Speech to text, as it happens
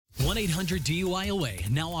1-800-DUIOA,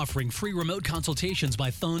 now offering free remote consultations by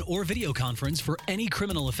phone or video conference for any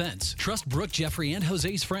criminal offense. Trust Brooke, Jeffrey, and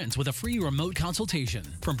Jose's friends with a free remote consultation.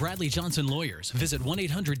 From Bradley Johnson Lawyers, visit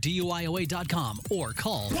 1-800-DUIOA.com or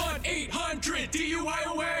call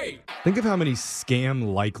 1-800-DUIOA. Think of how many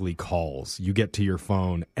scam-likely calls you get to your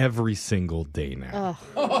phone every single day now.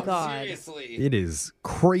 Oh, God. Seriously. It is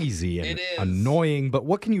crazy and It is. annoying, but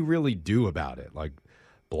what can you really do about it? Like,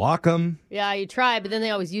 block them? Yeah, you try, but then they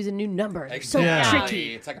always use a new number. They're so Exactly.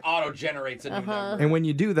 tricky. It's like auto-generates a new number. And when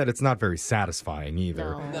you do that, it's not very satisfying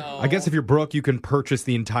either. No. I guess if you're Brooke, you can purchase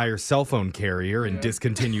the entire cell phone carrier and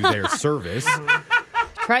discontinue their service.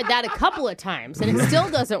 Tried that a couple of times, and it still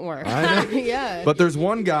doesn't work. I know. Yeah. But there's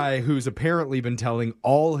one guy who's apparently been telling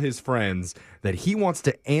all his friends that he wants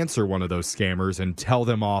to answer one of those scammers and tell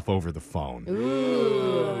them off over the phone.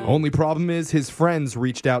 Ooh. Only problem is his friends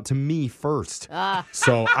reached out to me first.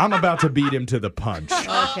 So I'm about to beat him to the punch.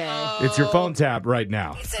 Okay. It's your phone tap right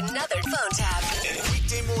now. It's another phone tap.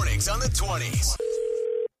 Weekday mornings on the 20s.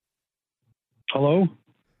 Hello?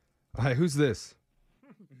 Hi, who's this?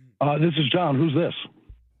 This is John. Who's this?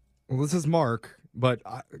 Well, this is Mark, but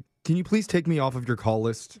can you please take me off of your call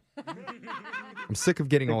list? I'm sick of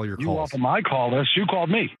getting all your You calls. off of my call list. You called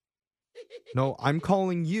me. No, I'm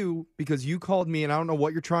calling you because you called me, and I don't know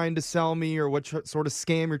what you're trying to sell me or what sort of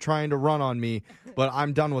scam you're trying to run on me, but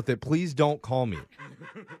I'm done with it. Please don't call me.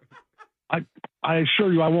 I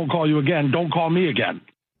assure you I won't call you again. Don't call me again.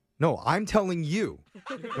 No, I'm telling you.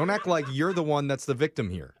 Don't act like you're the one that's the victim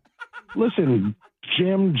here. Listen,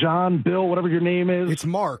 Jim, John, Bill, whatever your name is. It's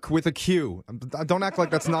Mark with a Q. Don't act like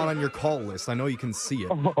that's not on your call list. I know you can see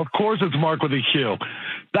it. Of course it's Mark with a Q.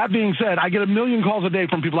 That being said, I get a million calls a day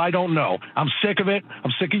from people I don't know. I'm sick of it.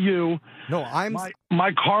 I'm sick of you. No,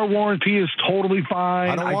 My car warranty is totally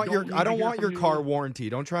fine. I don't want your you. car warranty.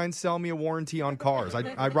 Don't try and sell me a warranty on cars.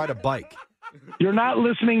 I ride a bike. You're not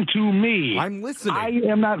listening to me. I'm listening. I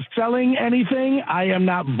am not selling anything. I am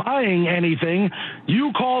not buying anything.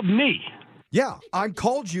 You called me. Yeah, I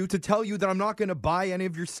called you to tell you that I'm not going to buy any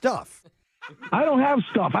of your stuff. I don't have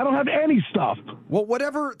stuff. I don't have any stuff. Well,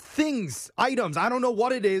 whatever things, items, I don't know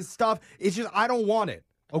what it is, stuff, it's just I don't want it,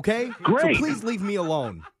 okay? Great. So please leave me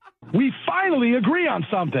alone. We finally agree on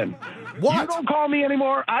something. What? You don't call me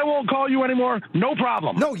anymore. I won't call you anymore. No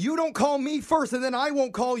problem. No, you don't call me first, and then I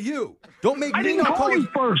won't call you. Don't make I me didn't not call you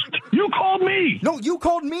first. You called me. No, you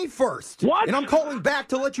called me first. What? And I'm calling back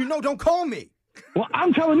to let you know, don't call me. Well,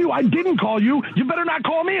 I'm telling you, I didn't call you. You better not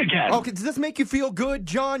call me again. Okay, does this make you feel good,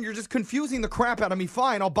 John? You're just confusing the crap out of me.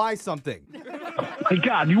 Fine, I'll buy something. My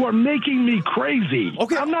God, you are making me crazy.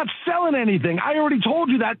 Okay. I'm not selling anything. I already told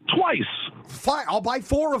you that twice. Fine, I'll buy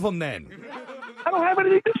 4 of them then. I don't have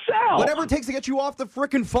anything to sell. Whatever it takes to get you off the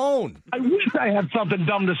frickin' phone. I wish I had something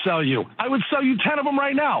dumb to sell you. I would sell you 10 of them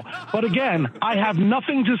right now. But again, I have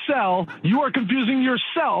nothing to sell. You are confusing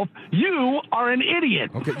yourself. You are an idiot.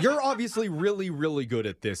 Okay, you're obviously really, really good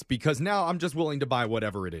at this because now I'm just willing to buy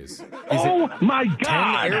whatever it is. Oh, my 10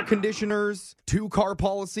 God. air conditioners, 2 car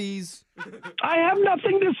policies. I have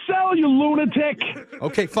nothing to sell, you lunatic.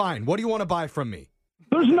 Okay, fine. What do you want to buy from me?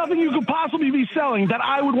 There's nothing you could possibly be selling that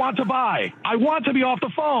I would want to buy. I want to be off the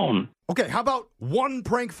phone. Okay, how about 1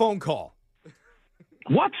 prank phone call?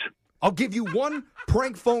 What? I'll give you 1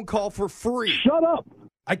 prank phone call for free. Shut up.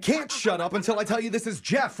 I can't shut up until I tell you this is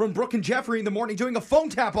Jeff from Brooke and Jeffrey in the morning doing a phone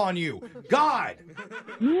tap on you. God.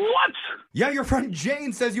 What? Yeah, your friend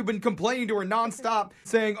Jane says you've been complaining to her nonstop,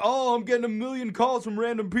 saying, oh, I'm getting a million calls from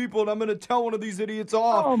random people and I'm going to tell one of these idiots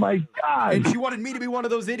off. Oh, my God. And she wanted me to be one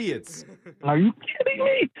of those idiots. Are you kidding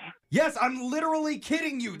me? Yes, I'm literally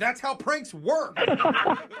kidding you. That's how pranks work.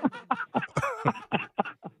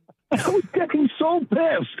 I was getting so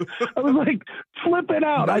pissed. I was like flipping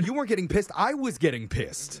out. No, you weren't getting pissed. I was getting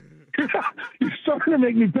pissed. You're starting to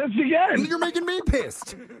make me pissed again. You're making me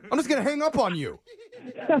pissed. I'm just going to hang up on you.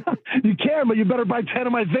 You can, but you better buy 10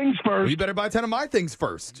 of my things Well, first. you better buy 10 of my things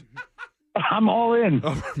first. I'm all in.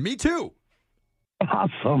 Oh, me too.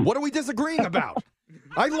 Awesome. What are we disagreeing about?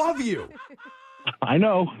 I love you. I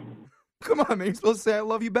know. Come on, man. You're supposed to say I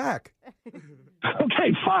love you back.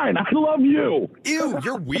 Okay, fine. I love you. Ew,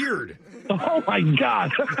 you're weird. Oh, my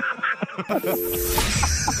God.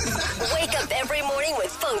 Wake up every morning with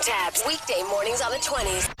phone taps. Weekday mornings on the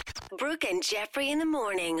 20s. Brooke and Jeffrey in the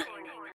morning.